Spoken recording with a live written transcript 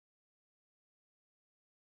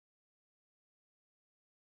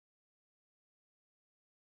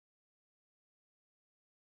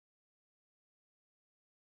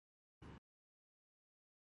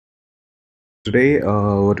Today,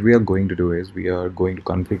 what we are going to do is we are going to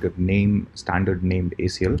configure standard named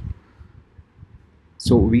ACL.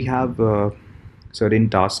 So we have a certain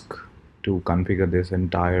task to configure this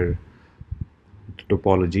entire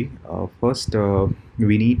topology. First,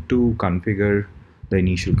 we need to configure the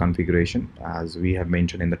initial configuration as we have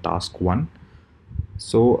mentioned in the task 1.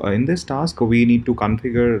 So in this task, we need to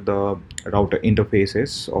configure the router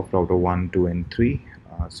interfaces of router 1, 2, and 3.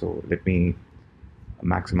 So let me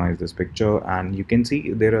maximize this picture, and you can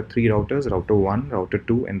see there are three routers: router 1, router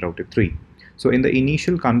 2, and router 3. So in the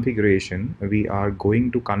initial configuration, we are going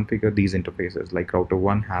to configure these interfaces. Like router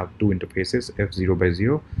 1 have two interfaces, f0 by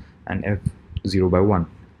 0 and f0 by 1,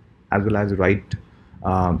 as well as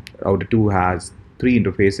router 2 has three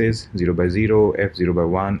interfaces, 0 by 0, f0 by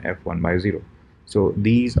 1, f1 by 0. So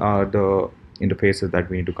these are the interfaces that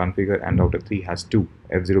we need to configure, and router 3 has two,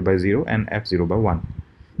 f0 by 0 and f0 by 1.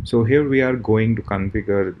 So here we are going to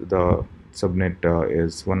configure the subnet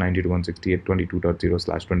is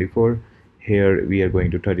 192.168.22.0/24. Here we are going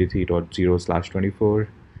to 33.0/24,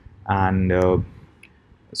 and and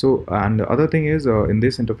the other thing is in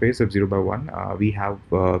this interface of 0 by 1 we have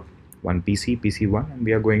one PC1, and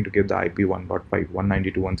we are going to give the IP 1.5,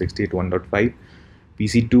 192.168.1.5.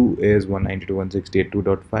 PC2 is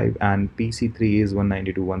 192.168.2.5, and PC3 is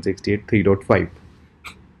 192.168.3.5.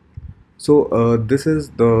 So this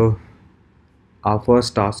is our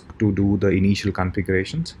first task to do the initial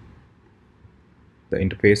configurations, the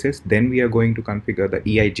interfaces. Then we are going to configure the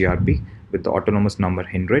EIGRP with the autonomous number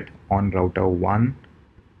 100 on router 1,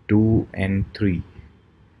 2, and 3.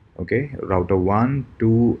 Okay, router 1,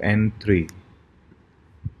 2, and 3.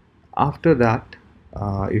 After that,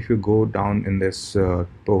 if you go down in this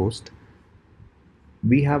post,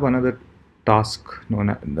 we have another task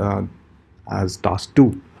known as task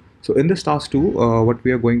 2. So in this task 2, what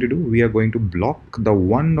we are going to do, we are going to block the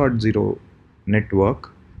 1.0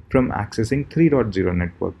 network from accessing 3.0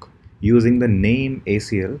 network using the name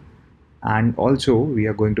ACL, and also we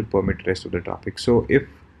are going to permit rest of the traffic. So if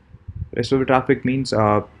rest of the traffic means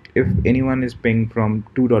if anyone is ping from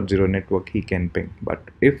 2.0 network, he can ping,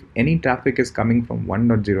 but if any traffic is coming from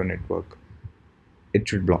 1.0 network, it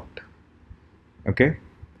should blocked. Okay,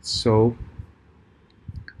 so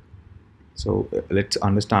let's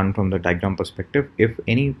understand from the diagram perspective. If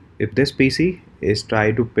this PC is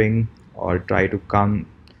try to ping or try to come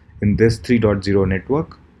in this 3.0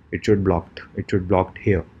 network, it should blocked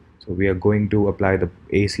here. So we are going to apply the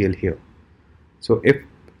ACL here. So if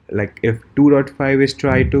 2.5 is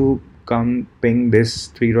try to come ping this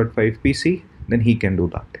 3.5 PC, then he can do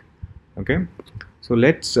that. Okay, so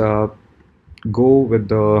let's go with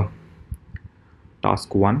the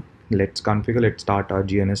task 1. Let's start our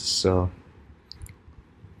GNS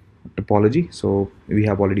topology. So we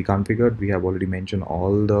have already configured, we have already mentioned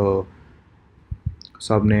all the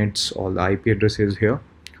subnets, all the IP addresses here.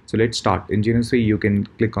 So let's start. In GNS3, you can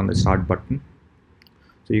click on the start button.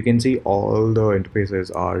 So you can see all the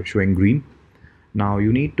interfaces are showing green. Now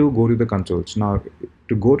you need to go to the consoles. Now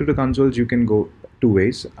to go to the consoles, you can go two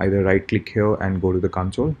ways: either right click here and go to the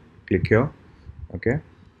console, click here, okay,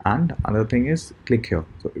 and another thing is click here.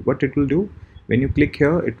 So what it will do, when you click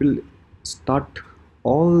here, it will start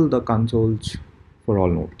all the consoles for all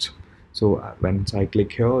nodes. So once I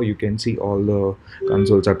click here, you can see all the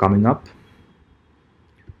consoles are coming up.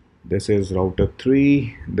 This is router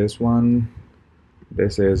 3, this one,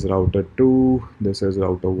 this is router 2, this is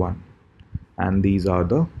router 1, and these are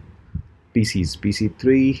the PCs: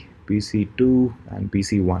 PC3, PC2, and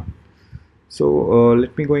PC1. So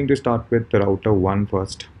let me going to start with the router 1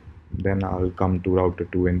 first, then I'll come to router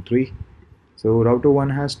 2 and 3. So router 1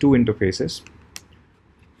 has two interfaces.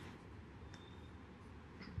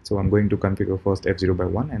 So I'm going to configure first f0 by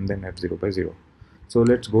 1 and then f0 by 0. So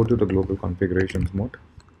let's go to the global configurations mode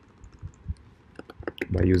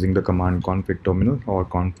by using the command config terminal or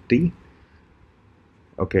conf t.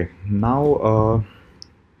 Okay, now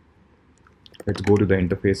let's go to the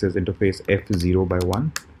interface f0 by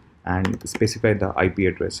 1 and specify the IP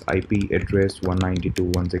address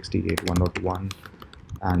 192.168.1.1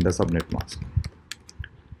 and the subnet mask.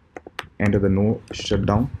 Enter the no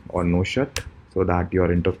shutdown or no shut so that your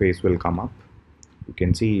interface will come up.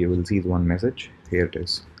 You will see one message. Here it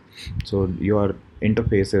is. So your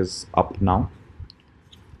interface is up now.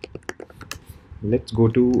 Let's go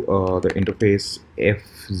to the interface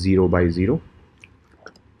f0 by 0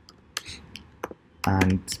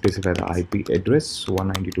 and specify the IP address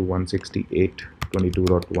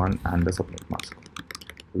 192.168.22.1 and the subnet mask.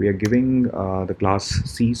 We are giving the class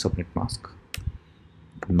C subnet mask.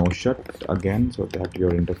 No shut again so that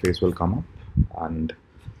your interface will come up and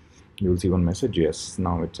you will see one message. Yes,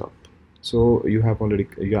 now it's up. So you have already,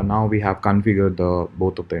 yeah, now we have configured the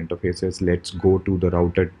both of the interfaces. Let's go to the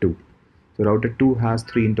router 2. So router 2 has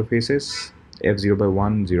three interfaces, F0 by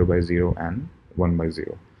 1, 0 by 0 and 1 by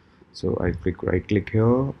 0. So I right click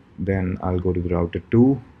here, then I'll go to the router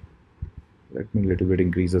 2. Let me a little bit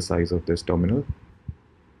increase the size of this terminal.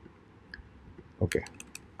 Okay.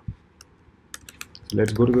 So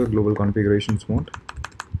let's go to the global configurations mode.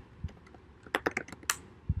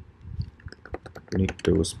 You need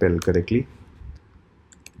to spell correctly.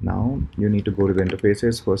 Now you need to go to the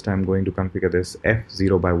interfaces. First I'm going to configure this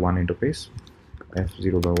F0 by 1 interface.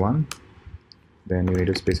 F0 by 1. Then you need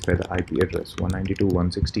to specify the IP address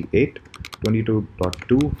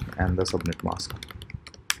 192.168.22.2 and the subnet mask.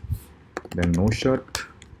 Then no shut,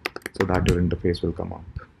 so that your interface will come up.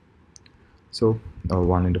 So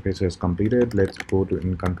one interface is completed. Let's go to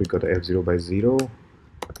and configure the F0 by 0.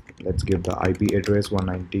 Let's give the IP address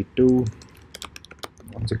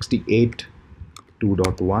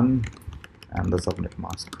 192.168.2.1 and the subnet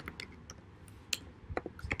mask.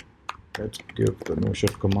 Let's give the no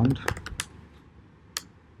shut command.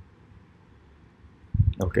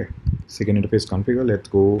 Okay, second interface configure. Let's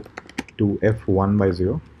go to F1 by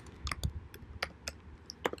 0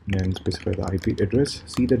 and specify the IP address.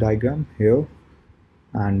 See the diagram here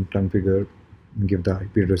and configure, give the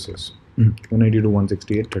IP addresses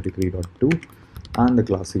 192.168.33.2 and the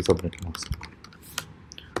class C subnet mask.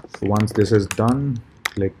 So once this is done,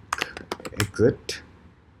 click exit.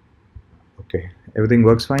 Okay, everything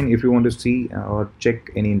works fine. If you want to see or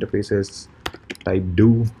check any interfaces, type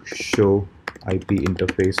do show IP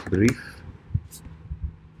interface brief.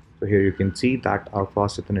 So here you can see that our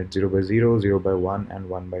fast Ethernet 0 by 0, 0 by 1 and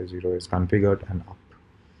 1 by 0 is configured and up.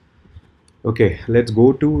 Okay, let's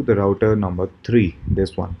go to the router number 3.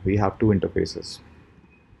 This one, we have two interfaces.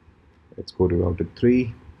 Let's go to router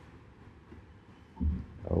 3.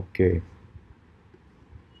 Okay.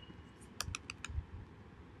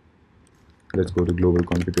 Let's go to global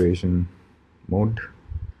configuration mode.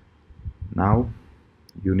 Now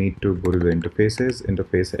you need to go to the interfaces,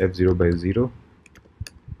 interface F0 by 0,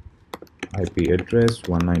 IP address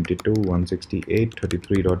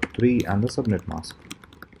 192.168.33.3 and the subnet mask.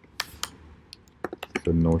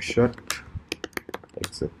 So no shut,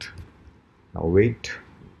 exit. Now wait.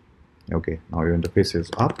 Okay, now your interface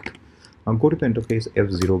is up. Now go to the interface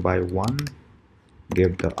F0 by 1,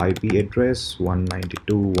 give the IP address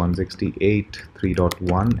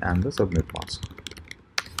 192.168.3.1 and the subnet mask.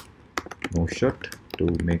 No shut to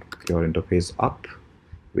make your interface up.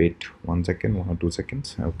 Wait 1 second, 1 or 2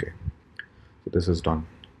 seconds. Okay, so this is done.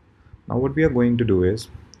 Now what we are going to do is,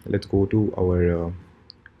 let's go to our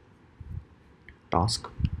task.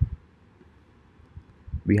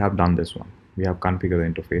 We have done this one. We have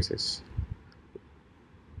configured the interfaces.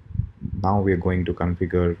 Now we are going to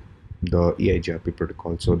configure the EIGRP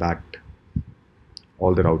protocol so that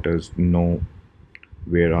all the routers know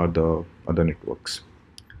where are the other networks.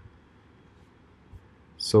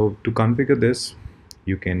 So to configure this,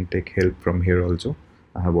 you can take help from here also.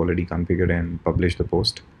 I have already configured and published the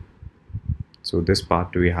post. So this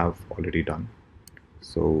part we have already done.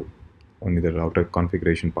 So only the router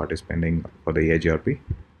configuration part is pending for the EIGRP.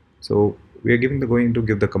 So we are going to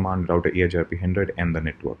give the command router EIGRP 100 and the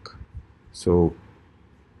network. So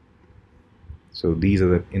these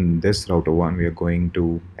are in this router 1 we are going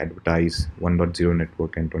to advertise 1.0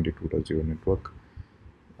 network and 22.0 network,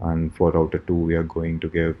 and for router 2 we are going to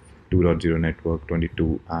give 2.0 network,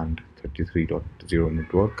 22 and 33.0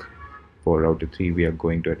 network. For router 3 we are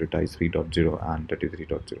going to advertise 3.0 and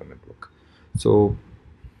 33.0 network. So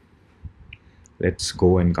let's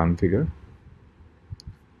go and configure.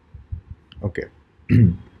 Okay.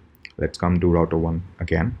 Let's come to router 1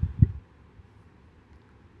 again.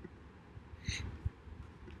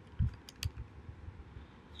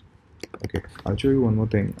 Okay, I'll show you one more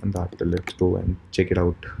thing on that. Let's go and check it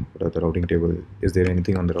out. What are the routing table? Is there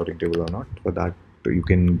anything on the routing table or not? For that, you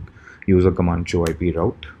can use a command show IP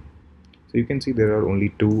route. So you can see there are only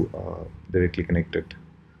two directly connected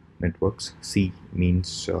networks. C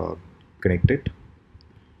means connected.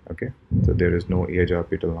 Okay, so there is no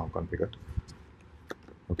EIGRP till now configured.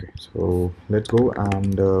 Okay, so let's go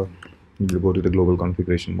and we'll go to the global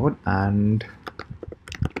configuration mode and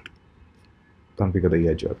configure the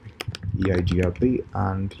EIGRP,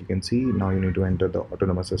 and you can see now you need to enter the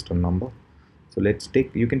autonomous system number. So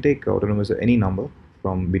you can take autonomous any number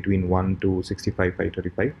from between 1 to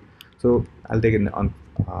 65,535. So I'll take it on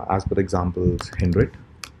as per the examples 100.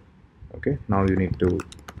 Okay, now you need to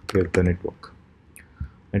give the network.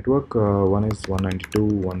 Network one is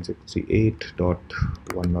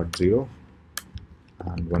 192.168.1.0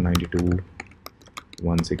 and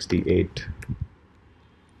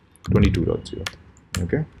 168.22.0.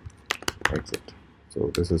 Okay, exit.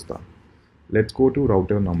 So this is done. Let's go to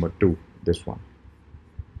router number 2, this one.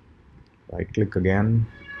 Right click again,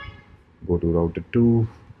 go to router 2.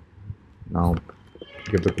 Now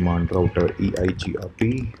give the command router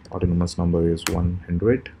EIGRP, autonomous number is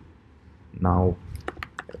 100. Now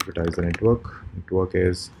advertise the network. Network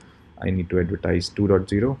is, I need to advertise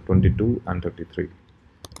 2.0, 22 and 33.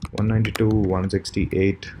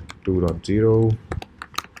 192.168.2.0,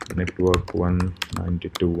 network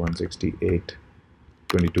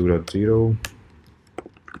 192.168.22.0,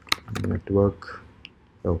 network.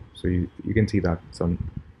 Oh, so you can see that some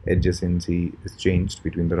adjacency is changed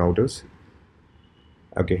between the routers.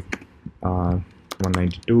 Okay,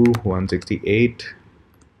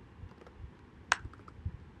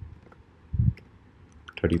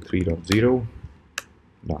 192.168.33.0,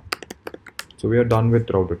 done. So we are done with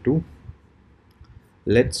router 2.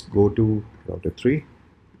 Let's go to router 3.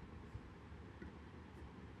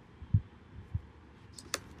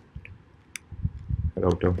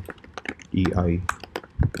 Router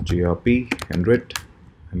EIGRP 100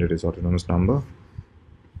 is autonomous number,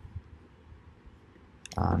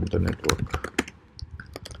 and the network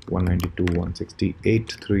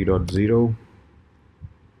 192.168.3.0.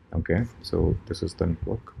 Okay, so this is the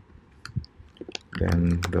network.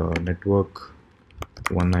 Then the network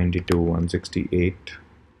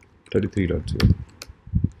 192.168.33.0.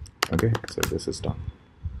 Okay, so this is done.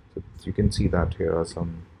 So you can see that here are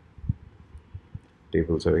some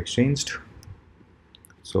tables are exchanged.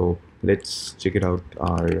 So let's check it out,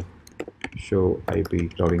 our show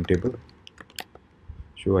IP routing table.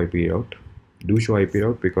 Show IP route. Do show IP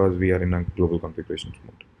route because we are in a global configurations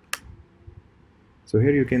mode. So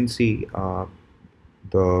here you can see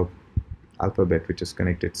the alphabet which is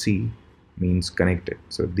connected. C means connected.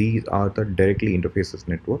 So these are the directly interfaces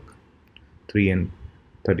network 3 and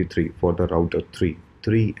 33 for the router 3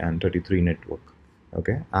 and 33 network.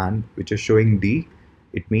 Okay, and which is showing D,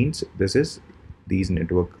 it means these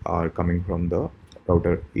network are coming from the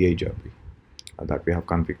router EIGRP that we have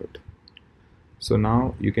configured. So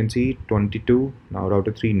now you can see 22. Now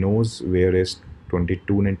router 3 knows where is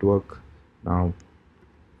 22 network. Now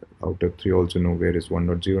router 3 also know where is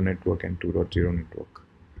 1.0 network and 2.0 network.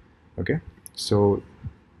 Okay, so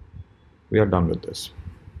we are done with this.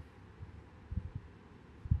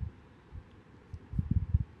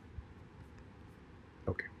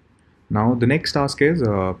 Okay, now the next task is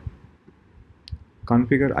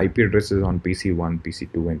configure IP addresses on PC1,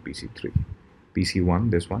 PC2 and PC3. PC1,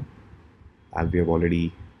 this one, as we have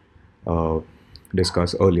already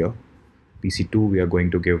discussed earlier. PC2 we are going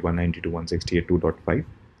to give 192.168.2.5,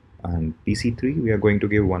 and PC3 we are going to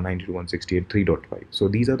give 192.168.3.5. so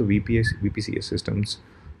these are the VPCS systems.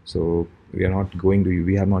 So we have not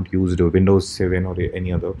used Windows 7 or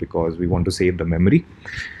any other because we want to save the memory.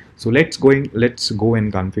 So let's go and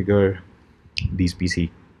configure these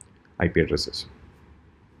PC IP addresses.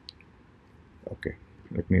 Okay,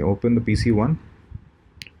 let me open the PC1.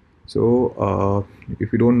 So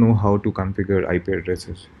if you don't know how to configure IP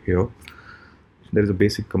addresses, here there is a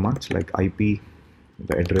basic command like IP,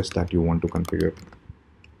 the address that you want to configure.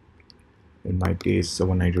 In my case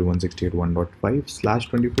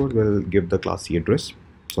 192.168.1.5/24 will give the class C address,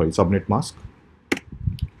 sorry, subnet mask,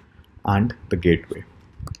 and the gateway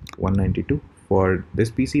 192. For this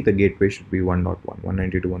PC the gateway should be 1.1,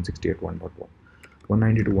 192.168.1.1,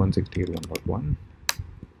 192.168.1.1.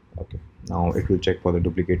 okay, now it will check for the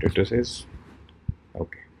duplicate addresses.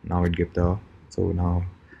 Okay, now it gives the, so now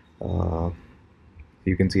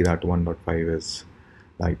you can see that 1.5 is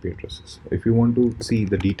the IP addresses. If you want to see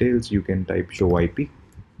the details, you can type show IP.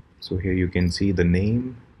 So here you can see the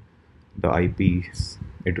name, the IP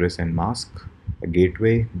address and mask, the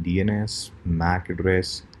gateway, DNS, MAC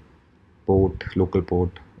address, port, local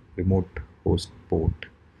port, remote host port,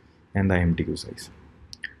 and the MTU size.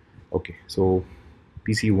 Okay, so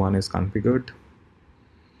PC1 is configured.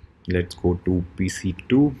 Let's go to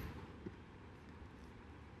PC2.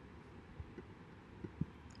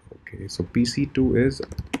 Okay, so PC2 is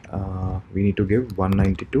we need to give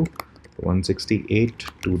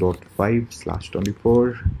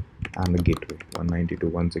 192.168.2.5/24 and the gateway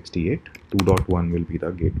 192.168.2.1 will be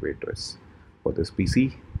the gateway address for this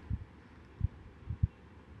PC.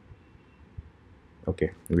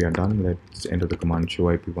 Okay, we are done. Let's enter the command show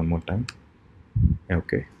IP one more time.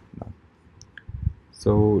 Okay, done.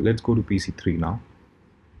 So let's go to PC3 now.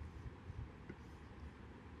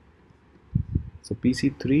 So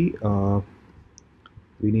PC3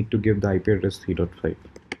 we need to give the IP address 3.5,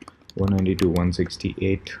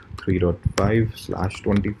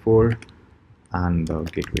 192.168.3.5/24, and the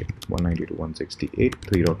gateway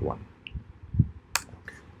 192.168.3.1.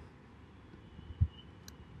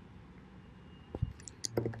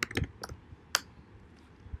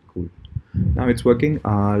 Cool. Now it's working.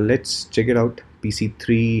 Let's check it out.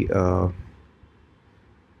 PC3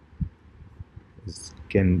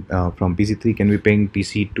 from PC3 can we ping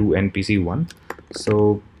PC2 and PC1?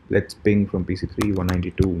 So let's ping from PC3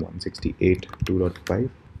 192.168.2.5,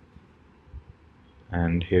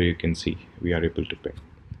 and here you can see we are able to ping.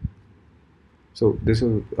 So this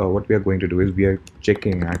is what we are going to do is we are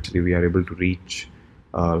checking, actually we are able to reach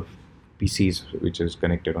PCs which is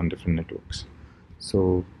connected on different networks.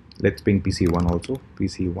 So let's ping PC1 also.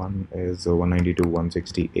 PC1 is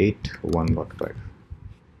 192.168.1.5.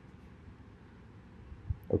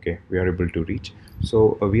 Okay, we are able to reach.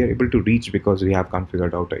 So we are able to reach because we have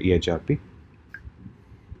configured out a EHRP.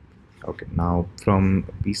 Okay, now from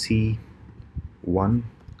PC1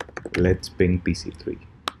 let's ping PC3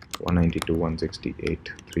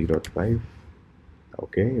 192.168.3.5.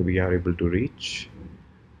 okay, we are able to reach.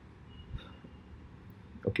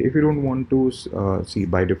 Okay, if you don't want to see,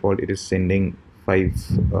 by default it is sending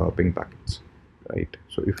 5 ping packets, right?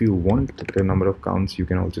 So if you want the number of counts, you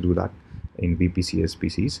can also do that in VPCS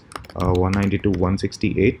PCs.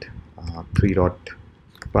 192.168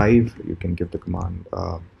 3.5, you can give the command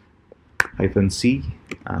 -c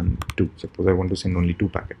and 2. Suppose I want to send only 2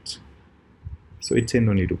 packets, so it sends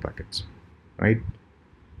only 2 packets, right?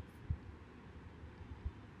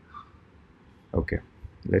 Okay,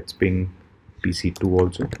 let's ping PC2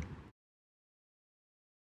 also.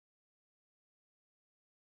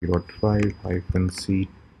 3.5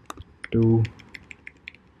 -c2.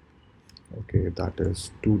 Okay, that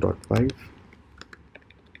is 2.5.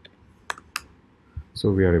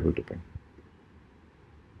 So we are able to ping.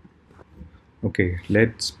 Okay,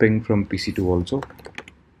 let's ping from PC2 also.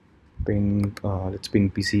 Ping, let's ping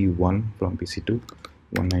PC1 from PC2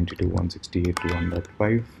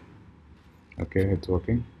 192.168.1.5. okay, it's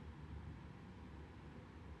working.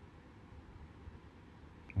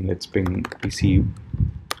 And let's ping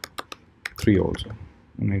PC3 also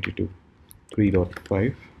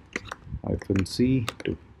 192.3.5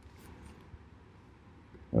 -c2.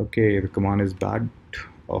 okay, the command is bad.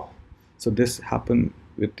 Oh, so this happen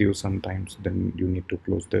with you sometimes. Then you need to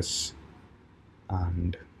close this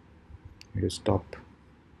and you start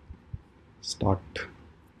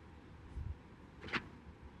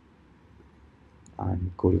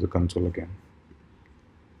and go to the console again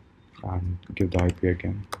and give the IP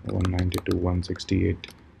again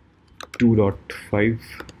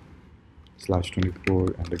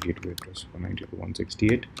 192.168.2.5/24 and the gateway address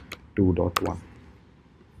 192.168.2.1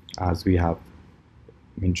 as we have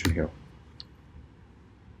mentioned here.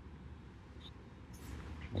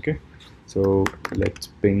 Okay, so let's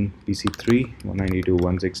ping PC3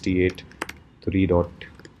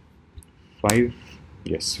 192.168.3.5.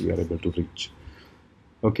 yes, we are able to reach.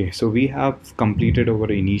 Okay, so we have completed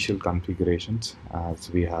our initial configurations as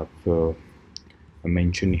we have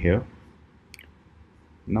mentioned here.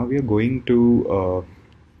 Now we are going to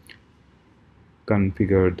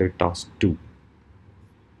configure the task 2.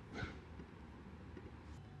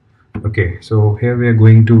 Okay, so here we are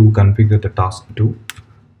going to configure the task 2.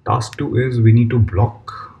 Task 2 is we need to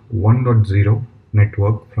block 1.0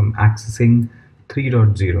 network from accessing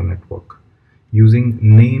 3.0 network using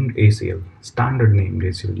named ACL, standard named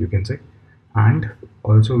ACL you can say, and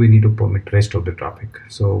also we need to permit rest of the traffic.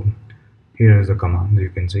 So here is the command you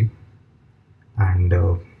can see, and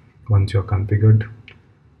once you're configured,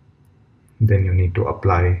 then you need to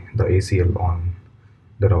apply the ACL on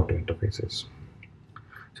the router interfaces.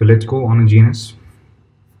 So let's go on a GNS.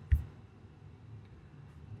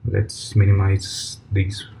 Let's minimize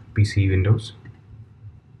these PC windows.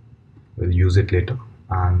 We'll use it later,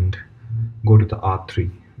 and go to the R3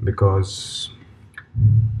 because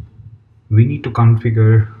we need to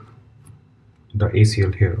configure the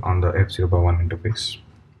ACL here on the F0/1 interface.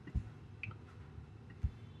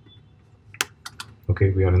 Okay,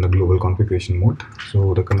 we are in the global configuration mode.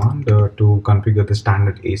 So the command to configure the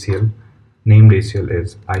standard ACL, named ACL,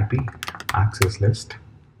 is IP access list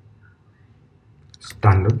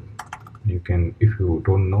standard. You can, if you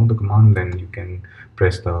don't know the command, then you can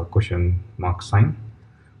press the question mark sign,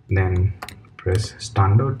 then press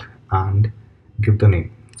standard and give the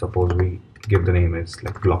name. Suppose we give the name is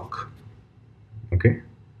like block. Okay,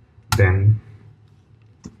 then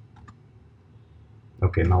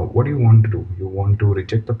okay, now what do you want to do? You want to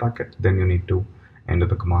reject the packet, then you need to enter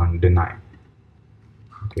the command deny.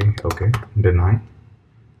 Okay, deny.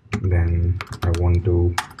 Then I want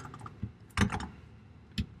to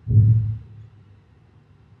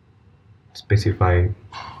specify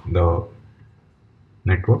the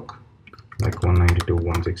network like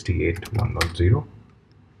 192.168.1.0,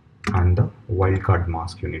 and the wildcard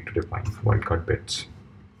mask you need to define wildcard bits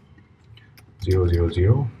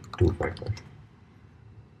 000.255.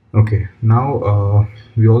 Okay, now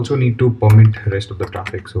we also need to permit rest of the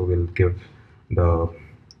traffic, so we'll give the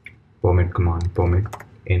permit command permit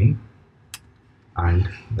any, and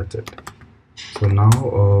that's it. So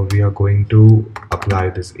now we are going to apply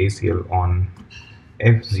this ACL on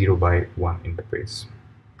F0 by 1 interface,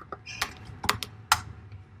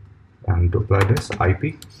 and to apply this,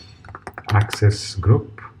 IP access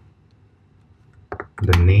group,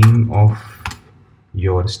 the name of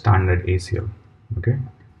your standard ACL, okay,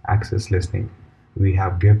 access list name. We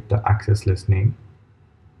have give the access list name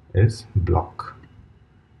is block,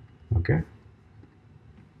 okay.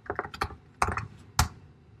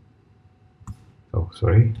 Oh,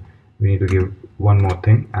 sorry, we need to give one more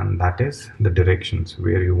thing, and that is the directions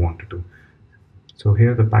where you want to do. So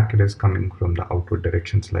here the packet is coming from the outward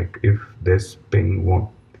directions, like if this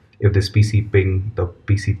PC ping the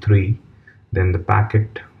PC3, then the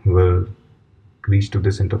packet will reach to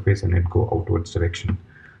this interface and it go outwards direction.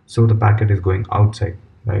 So the packet is going outside,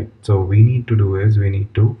 right? So we need to do is we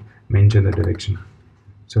need to mention the direction.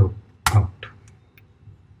 So out.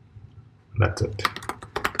 That's it.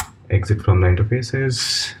 Exit from the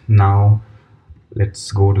interfaces. Now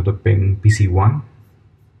let's go to the ping PC1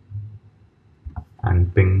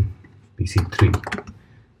 and ping PC3.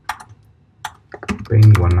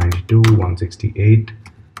 Ping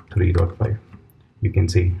 192.168.3.5. You can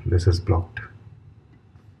see this is blocked.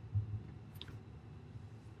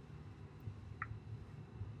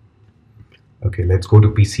 Okay, let's go to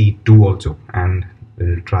PC2 also, and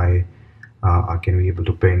we'll try can we able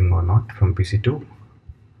to ping or not from PC2.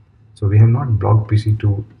 So we have not blocked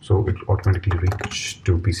PC2, so it automatically reached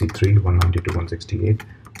to PC3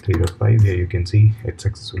 192.168.3.5. Here you can see it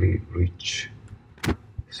successfully reached.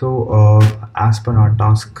 So as per our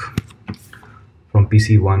task, from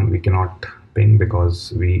PC1 we cannot ping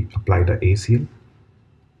because we applied the ACL.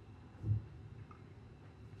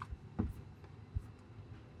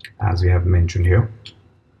 As we have mentioned here.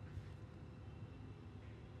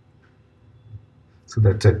 So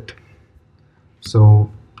that's it. So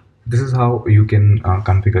this is how you can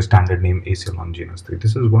configure standard name ACL on GNS3.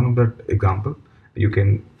 This is one of the example. You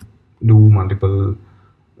can do multiple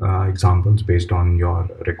examples based on your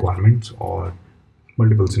requirements or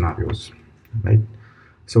multiple scenarios, right?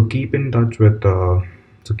 So keep in touch with, so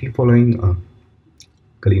keep following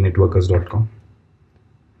kalinetworkers.com.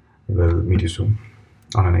 We'll meet you soon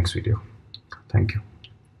on our next video. Thank you.